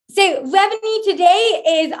So revenue today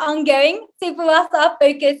is ongoing. So for us, our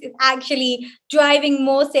focus is actually driving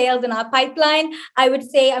more sales in our pipeline. I would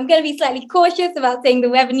say I'm going to be slightly cautious about saying the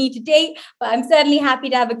revenue to date, but I'm certainly happy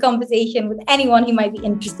to have a conversation with anyone who might be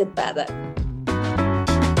interested further.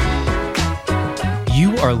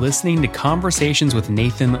 You are listening to Conversations with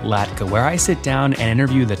Nathan Latka, where I sit down and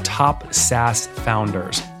interview the top SaaS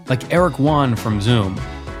founders, like Eric Yuan from Zoom.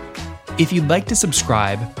 If you'd like to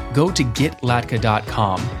subscribe, go to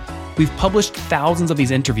getlatka.com. We've published thousands of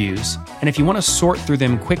these interviews, and if you want to sort through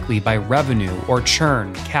them quickly by revenue or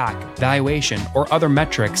churn, CAC, valuation, or other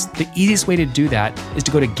metrics, the easiest way to do that is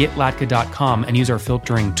to go to getlatka.com and use our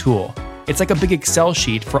filtering tool. It's like a big Excel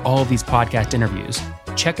sheet for all of these podcast interviews.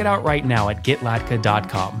 Check it out right now at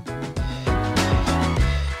getlatka.com.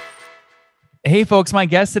 Hey folks, my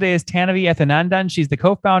guest today is Tanvi Ethanandan. She's the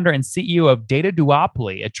co-founder and CEO of Data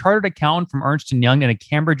Duopoly, a chartered accountant from Ernst & Young and a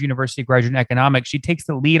Cambridge University graduate in economics. She takes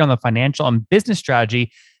the lead on the financial and business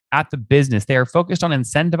strategy at the business. They are focused on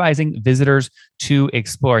incentivizing visitors to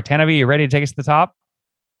explore. Tanvi, you ready to take us to the top?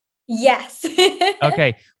 Yes.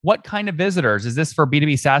 Okay. What kind of visitors? Is this for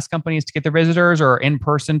B2B SaaS companies to get their visitors or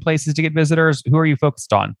in-person places to get visitors? Who are you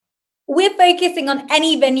focused on? We're focusing on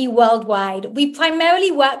any venue worldwide. We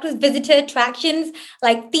primarily work with visitor attractions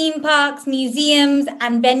like theme parks, museums,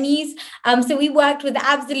 and venues. So we worked with the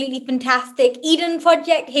absolutely fantastic Eden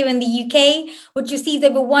project here in the UK, which receives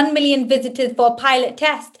over 1 million visitors for a pilot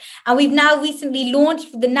test. And we've now recently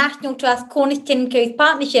launched the National Trust Cornish Tin Coast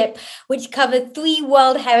Partnership, which covers 3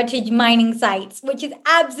 World Heritage mining sites, which is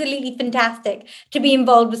absolutely fantastic to be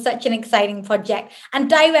involved with such an exciting project and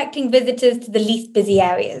directing visitors to the least busy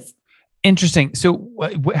areas. Interesting. So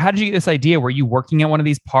how did you get this idea? Were you working at one of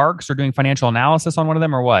these parks or doing financial analysis on one of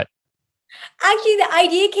them or what? Actually, the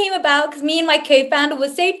idea came about because me and my co-founder were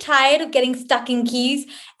so tired of getting stuck in queues.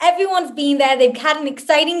 Everyone's been there. They've had an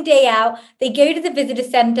exciting day out. They go to the visitor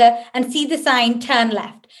center and see the sign, turn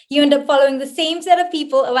left. You end up following the same set of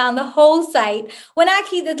people around the whole site when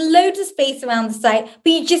actually there's loads of space around the site,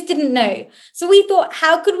 but you just didn't know. So we thought,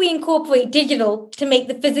 how could we incorporate digital to make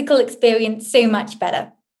the physical experience so much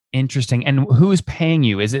better? Interesting. And who's paying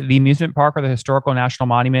you? Is it the amusement park or the Historical National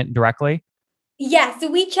Monument directly? Yeah,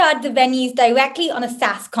 so we charge the venues directly on a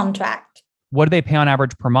SaaS contract. What do they pay on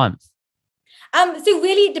average per month? So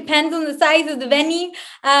really it depends on the size of the venue.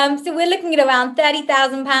 So we're looking at around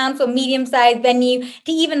 £30,000 for a medium-sized venue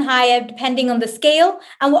to even higher depending on the scale.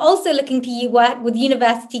 And we're also looking to work with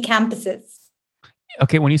university campuses.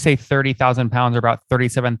 Okay, when you say £30,000 or about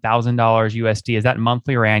 $37,000 USD, is that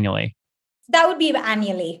monthly or annually? That would be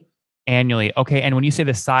annually. Annually. Okay. And when you say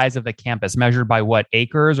the size of the campus, measured by what?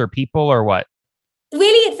 Acres or people or what?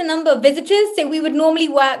 Really, it's a number of visitors. So we would normally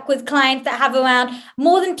work with clients that have around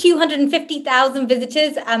more than 250,000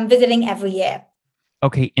 visitors visiting every year.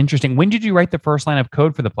 Okay. Interesting. When did you write the first line of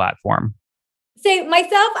code for the platform? So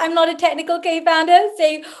myself, I'm not a technical co-founder.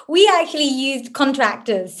 So we actually used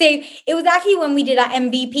contractors. So it was actually when we did our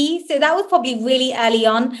MVP. So that was probably really early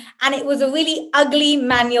on. And it was a really ugly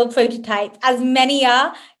manual prototype, as many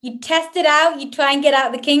are. You test it out, you try and get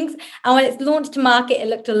out the kinks. And when it's launched to market, it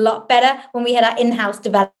looked a lot better when we had our in-house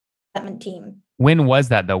development team. When was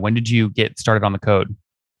that though? When did you get started on the code?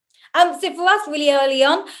 So for us, really early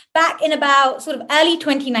on, back in about sort of early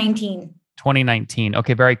 2019. 2019.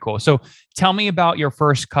 Okay, very cool. So tell me about your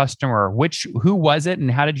first customer. Who was it and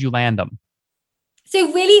how did you land them?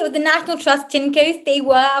 So really, it was the National Trust Tin Coast. They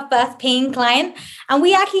were our first paying client. And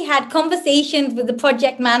we actually had conversations with the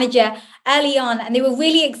project manager early on, and they were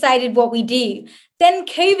really excited what we do. Then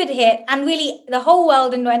COVID hit, and really the whole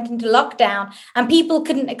world went into lockdown, and people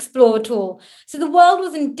couldn't explore at all. So the world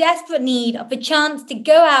was in desperate need of a chance to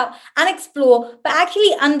go out and explore, but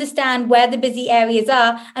actually understand where the busy areas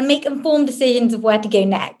are and make informed decisions of where to go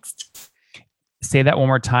next. Say that one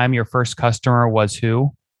more time. Your first customer was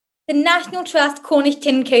who? The National Trust Cornish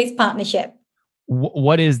Tin Coast Partnership.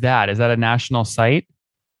 What is that? Is that a national site?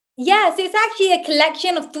 Yeah, so it's actually a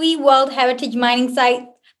collection of 3 World Heritage mining sites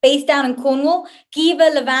based down in Cornwall, Giva,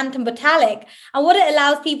 Levant, and Botalic. And what it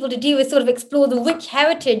allows people to do is sort of explore the rich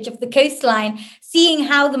heritage of the coastline, seeing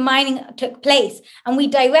how the mining took place. And we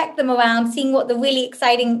direct them around, seeing what the really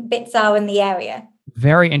exciting bits are in the area.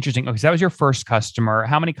 Very interesting. Okay, so that was your first customer.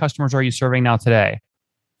 How many customers are you serving now today?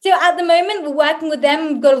 So at the moment, we're working with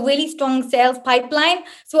them. We've got a really strong sales pipeline.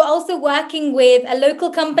 So we're also working with a local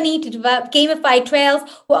company to develop gamified trails.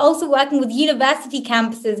 We're also working with university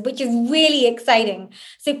campuses, which is really exciting.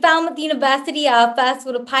 So Falmouth University, our first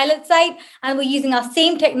sort of pilot site, and we're using our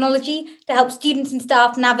same technology to help students and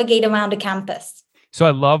staff navigate around a campus. So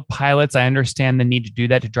I love pilots. I understand the need to do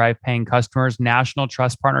that to drive paying customers. National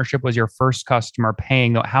Trust Partnership was your first customer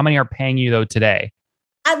paying. How many are paying you though today?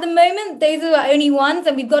 At the moment, those are our only ones,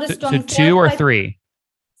 and we've got a strong So two or three?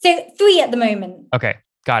 So 3 at the moment. Okay.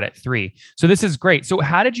 Got it. 3. So this is great. So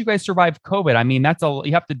how did you guys survive COVID? I mean,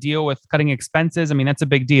 you have to deal with cutting expenses. I mean, that's a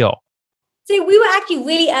big deal. So we were actually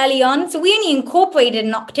really early on. So we only incorporated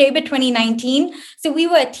in October 2019. So we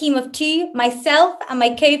were a team of 2, myself and my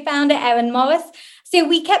co-founder, Erin Morris. So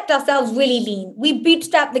we kept ourselves really lean. We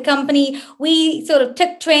bootstrapped the company. We sort of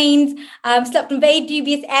took trains, slept in very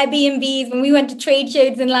dubious Airbnbs when we went to trade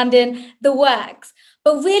shows in London, the works.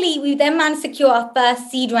 But really, we then managed to secure our first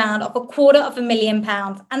seed round of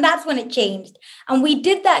 £250,000. And that's when it changed. And we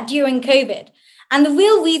did that during COVID. And the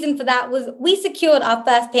real reason for that was we secured our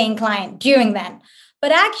first paying client during then.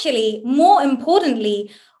 But actually, more importantly,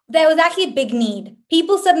 there was actually a big need.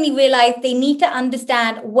 People suddenly realized they need to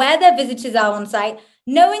understand where their visitors are on site.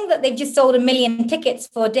 Knowing that they've just sold 1 million tickets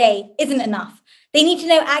for a day isn't enough. They need to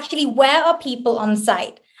know actually where are people on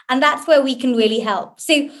site. And that's where we can really help.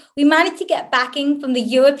 So we managed to get backing from the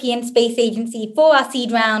European Space Agency for our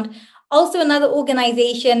seed round, also another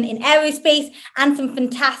organization in aerospace, and some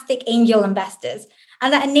fantastic angel investors.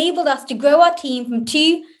 And that enabled us to grow our team from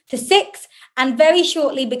 2 to 6 and very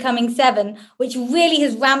shortly becoming 7, which really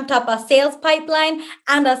has ramped up our sales pipeline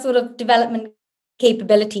and our sort of development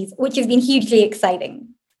capabilities, which has been hugely exciting.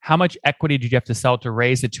 How much equity did you have to sell to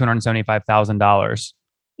raise the $275,000?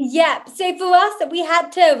 Yeah. So for us, we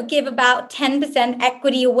had to give about 10%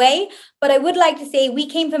 equity away. But I would like to say we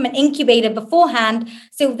came from an incubator beforehand.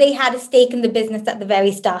 So they had a stake in the business at the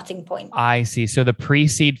very starting point. I see. So the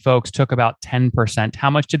pre-seed folks took about 10%. How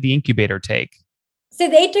much did the incubator take? So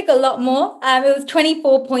they took a lot more. It was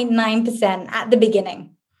 24.9% at the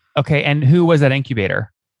beginning. Okay. And who was that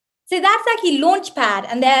incubator? So that's actually Launchpad,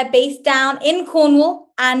 and they're based down in Cornwall.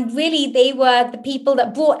 And really, they were the people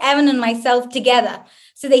that brought Erin and myself together.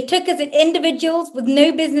 So they took us as individuals with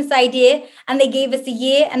no business idea, and they gave us a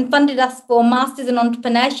year and funded us for a master's in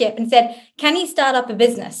entrepreneurship and said, can you start up a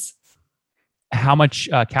business? How much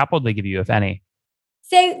capital did they give you, if any?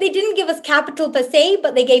 So they didn't give us capital per se,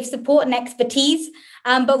 but they gave support and expertise.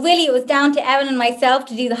 But really, it was down to Erin and myself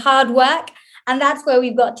to do the hard work. And that's where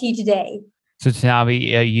we've got to today. So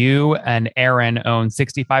Tanavi, you and Erin own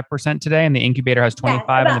 65% today, and the incubator has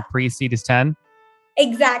 25, and the pre-seed is 10?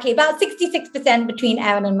 Exactly. About 66% between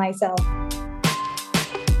Erin and myself.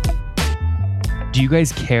 Do you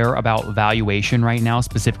guys care about valuation right now,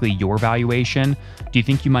 specifically your valuation? Do you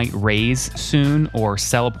think you might raise soon or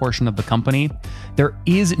sell a portion of the company? There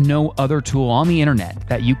is no other tool on the internet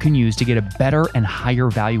that you can use to get a better and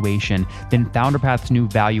higher valuation than FounderPath's new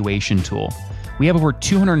valuation tool. We have over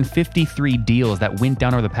 253 deals that went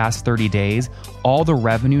down over the past 30 days, all the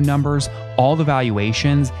revenue numbers, all the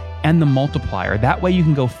valuations, and the multiplier. That way you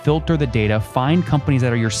can go filter the data, find companies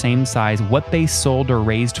that are your same size, what they sold or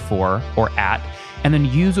raised for or at, and then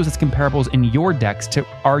use those as comparables in your decks to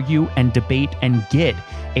argue and debate and get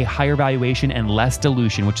a higher valuation and less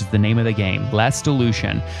dilution, which is the name of the game, less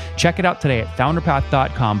dilution. Check it out today at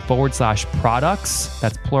founderpath.com/products,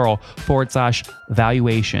 that's plural,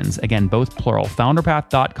 /valuations. Again, both plural,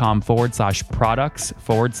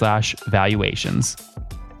 founderpath.com/products/valuations.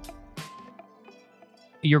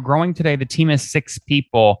 You're growing today. The team is 6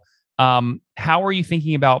 people. How are you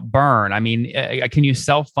thinking about burn? I mean, can you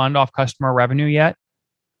self-fund off customer revenue yet?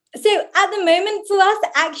 So at the moment for us,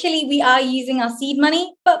 actually, we are using our seed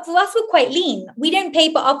money, but for us, we're quite lean. We don't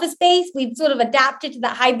pay for office space. We've sort of adapted to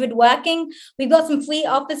that hybrid working. We've got some free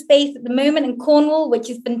office space at the moment in Cornwall, which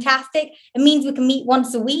is fantastic. It means we can meet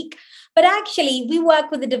once a week. But actually, we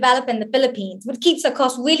work with a developer in the Philippines, which keeps our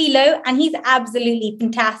costs really low. And he's absolutely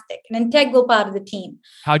fantastic, an integral part of the team.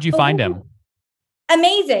 How'd you find him?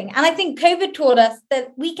 Amazing. And I think COVID taught us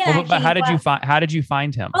that we can actually... But how did you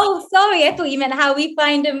find him? Oh, sorry. I thought you meant how we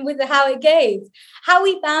find him with how it goes. How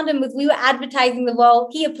we found him was we were advertising the role.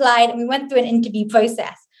 He applied and we went through an interview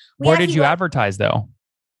process. Where did you advertise though?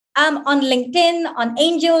 On LinkedIn, on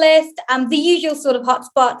AngelList, the usual sort of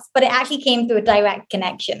hotspots, but it actually came through a direct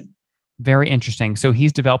connection. Very interesting. So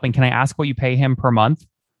he's developing. Can I ask what you pay him per month?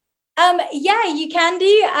 Yeah, you can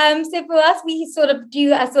do. So for us, we sort of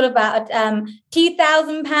do a sort of about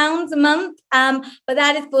 £2,000 a month, but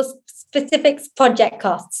that is for specific project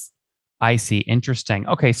costs. I see. Interesting.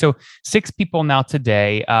 Okay, so 6 people now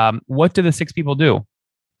today. What do the 6 people do?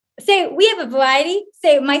 So we have a variety.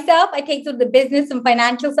 So myself, I take sort of the business and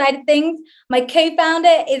financial side of things. My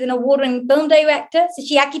co-founder is an award-winning film director, so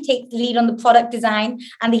she actually takes the lead on the product design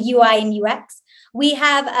and the UI and UX. We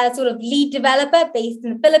have a sort of lead developer based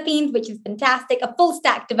in the Philippines, which is fantastic, a full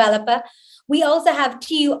stack developer. We also have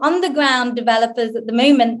two on-the-ground developers at the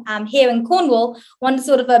moment here in Cornwall. One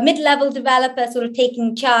sort of a mid-level developer sort of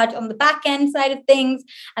taking charge on the back-end side of things.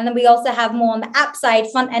 And then we also have more on the app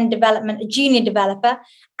side, front-end development, a junior developer.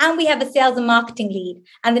 And we have a sales and marketing lead.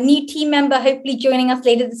 And the new team member, hopefully joining us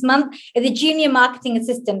later this month, is a junior marketing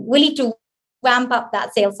assistant, really to ramp up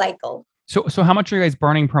that sales cycle. So how much are you guys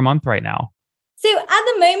burning per month right now? So at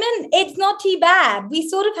the moment, it's not too bad. We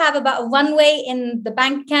sort of have about a runway in the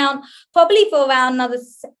bank account, probably for around another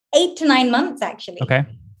 8 to 9 months, actually. Okay,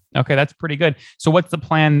 that's pretty good. So what's the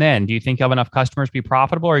plan then? Do you think you have enough customers to be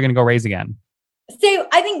profitable, or are you going to go raise again? So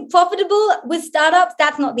I think profitable with startups,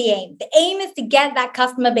 that's not the aim. The aim is to get that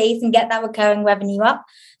customer base and get that recurring revenue up.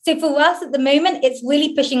 So for us at the moment, it's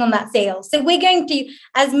really pushing on that sales. So we're going to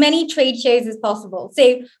as many trade shows as possible. So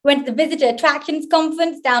we went to the Visitor Attractions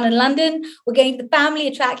Conference down in London. We're going to the Family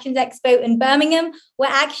Attractions Expo in Birmingham. We're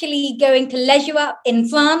actually going to Leisure Up in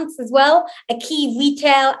France as well, a key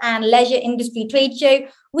retail and leisure industry trade show,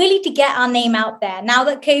 really to get our name out there. Now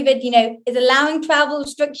that COVID, is allowing travel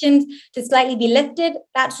restrictions to slightly be lifted,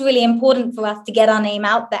 that's really important for us to get our name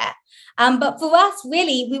out there. But for us,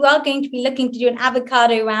 really, we are going to be looking to do an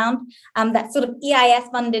avocado round that's sort of EIS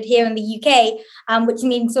funded here in the UK, which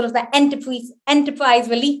means sort of the enterprise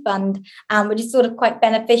relief fund, which is sort of quite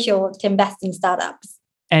beneficial to invest in startups.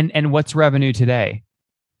 And what's revenue today?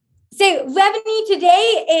 So revenue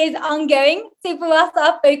today is ongoing. So for us,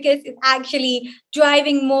 our focus is actually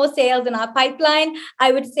driving more sales in our pipeline.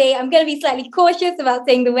 I would say I'm going to be slightly cautious about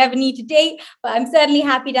saying the revenue to date, but I'm certainly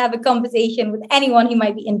happy to have a conversation with anyone who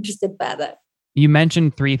might be interested further. You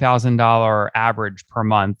mentioned $3,000 average per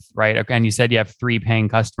month, right? And you said you have 3 paying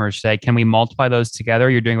customers today. Can we multiply those together?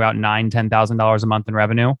 You're doing about $9,000, $10,000 a month in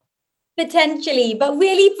revenue? Potentially, but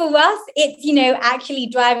really for us, it's, actually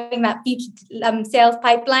driving that future sales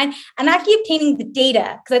pipeline and actually obtaining the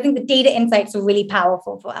data, because I think the data insights are really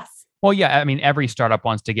powerful for us. Well, yeah, I mean, every startup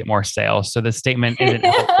wants to get more sales. So the statement isn't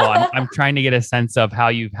helpful. I'm trying to get a sense of how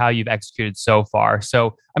you've executed so far.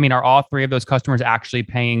 So, I mean, are all 3 of those customers actually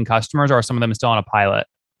paying customers, or are some of them still on a pilot?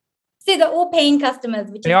 So they're all paying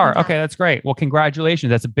customers. They are. Okay, that's great. Well, congratulations.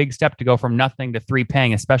 That's a big step to go from nothing to 3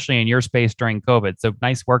 paying, especially in your space during COVID. So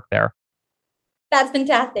nice work there. That's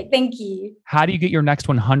fantastic. Thank you. How do you get your next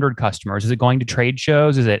 100 customers? Is it going to trade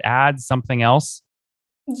shows? Is it ads? Something else?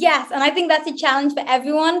 Yes. And I think that's a challenge for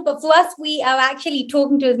everyone. But for us, we are actually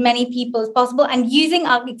talking to as many people as possible and using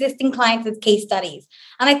our existing clients as case studies.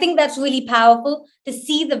 And I think that's really powerful to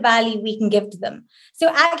see the value we can give to them. So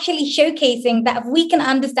actually showcasing that if we can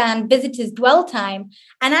understand visitors' dwell time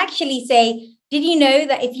and actually say, did you know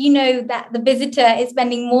that if you know that the visitor is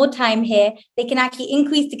spending more time here, they can actually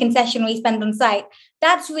increase the concession we spend on site?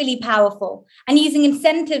 That's really powerful. And using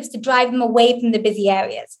incentives to drive them away from the busy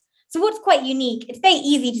areas. So what's quite unique, it's very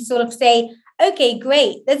easy to sort of say, okay,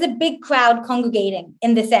 great, there's a big crowd congregating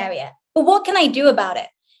in this area, but what can I do about it?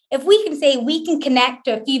 If we can say we can connect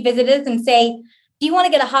to a few visitors and say, do you want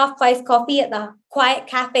to get a half-price coffee at the quiet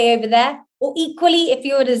cafe over there? Or equally, if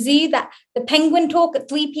you're at a zoo, that the penguin talk at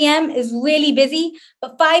 3 p.m. is really busy,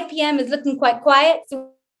 but 5 p.m. is looking quite quiet. So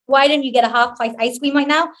why don't you get a half-price ice cream right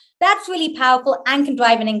now? That's really powerful and can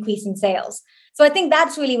drive an increase in sales. So I think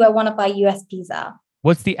that's really where one of our USPs are.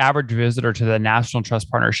 What's the average visitor to the National Trust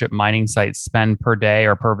Partnership mining site spend per day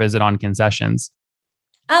or per visit on concessions?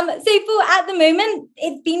 So for at the moment,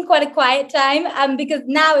 it's been quite a quiet time because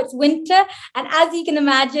now it's winter. And as you can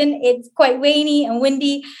imagine, it's quite rainy and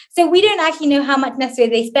windy. So we don't actually know how much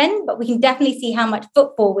necessarily they spend, but we can definitely see how much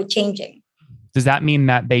footfall we're changing. Does that mean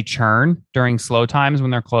that they churn during slow times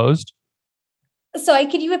when they're closed? Sorry,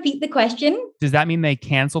 could you repeat the question? Does that mean they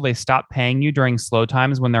cancel, they stop paying you during slow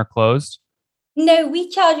times when they're closed? No, we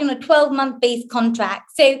charge on a 12-month base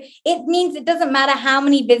contract. So it means it doesn't matter how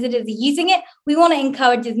many visitors are using it. We want to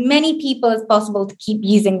encourage as many people as possible to keep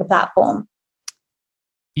using the platform.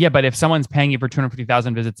 Yeah, but if someone's paying you for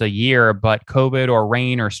 250,000 visits a year, but COVID or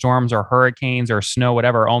rain or storms or hurricanes or snow,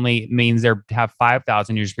 whatever, only means they have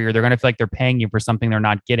 5,000 users per year, they're going to feel like they're paying you for something they're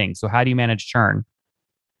not getting. So how do you manage churn?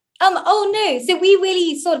 Oh, no. So we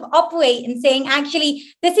really sort of operate in saying, actually,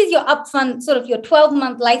 this is your upfront sort of your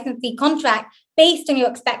 12-month license fee contract based on your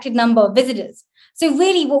expected number of visitors. So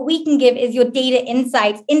really what we can give is your data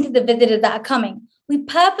insights into the visitors that are coming. We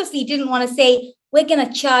purposely didn't want to say, we're going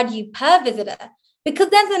to charge you per visitor, because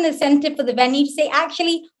there's an incentive for the venue to say,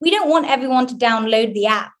 actually, we don't want everyone to download the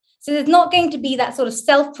app. So there's not going to be that sort of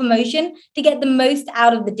self-promotion to get the most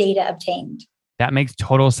out of the data obtained. That makes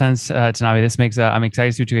total sense, Tanavi. I'm excited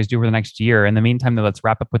to see what you guys do over the next year. In the meantime, though, let's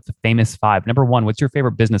wrap up with the famous 5. Number 1, what's your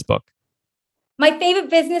favorite business book? My favorite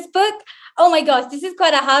business book. Oh my gosh, this is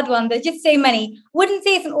quite a hard one. There's just so many. Wouldn't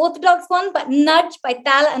say it's an orthodox one, but Nudge by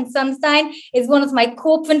Thaler and Sunstein is one of my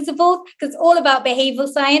core principles because it's all about behavioral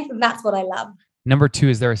science, and that's what I love. Number 2,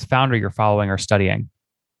 is there a founder you're following or studying?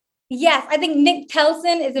 Yes, I think Nick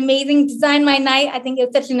Telson is amazing. Design My Night. I think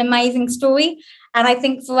it's such an amazing story. And I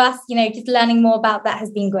think for us, just learning more about that has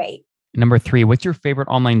been great. Number 3, what's your favorite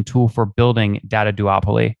online tool for building data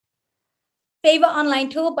duopoly? Favorite online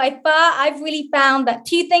tool by far, I've really found that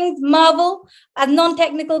 2 things. Marvel, as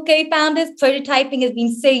non-technical co-founders, prototyping has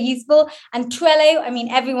been so useful. And Trello,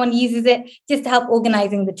 everyone uses it just to help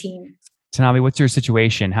organizing the team. Tanavi, what's your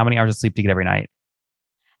situation? How many hours of sleep do you get every night?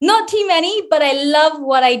 Not too many, but I love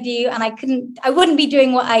what I do. And I wouldn't be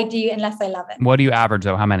doing what I do unless I love it. What do you average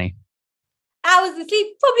though? How many? Hours of sleep,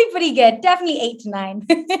 probably pretty good. Definitely 8 to 9.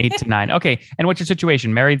 8 to 9. Okay. And what's your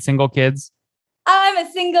situation? Married, single, kids? I'm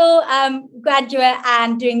a single graduate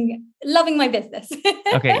and loving my business.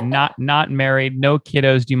 Okay. Not married, no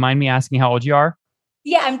kiddos. Do you mind me asking how old you are?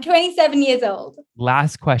 Yeah, I'm 27 years old.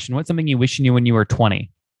 Last question. What's something you wish you knew when you were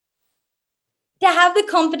 20? To have the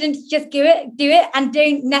confidence to just do it, and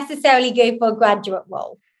don't necessarily go for a graduate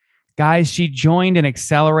role. Guys, she joined an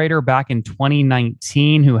accelerator back in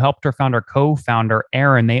 2019 who helped her found her co-founder,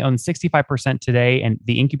 Aaron. They own 65% today, and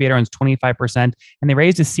the incubator owns 25%. And they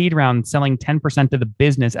raised a seed round selling 10% of the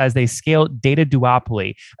business as they scale data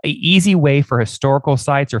duopoly, an easy way for historical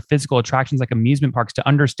sites or physical attractions like amusement parks to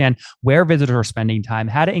understand where visitors are spending time,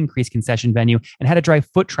 how to increase concession venue, and how to drive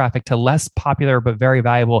foot traffic to less popular but very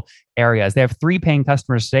valuable areas. They have 3 paying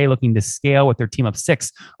customers today looking to scale with their team of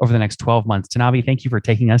 6 over the next 12 months. Tanavi, thank you for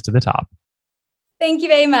taking us to the top. Thank you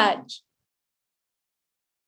very much.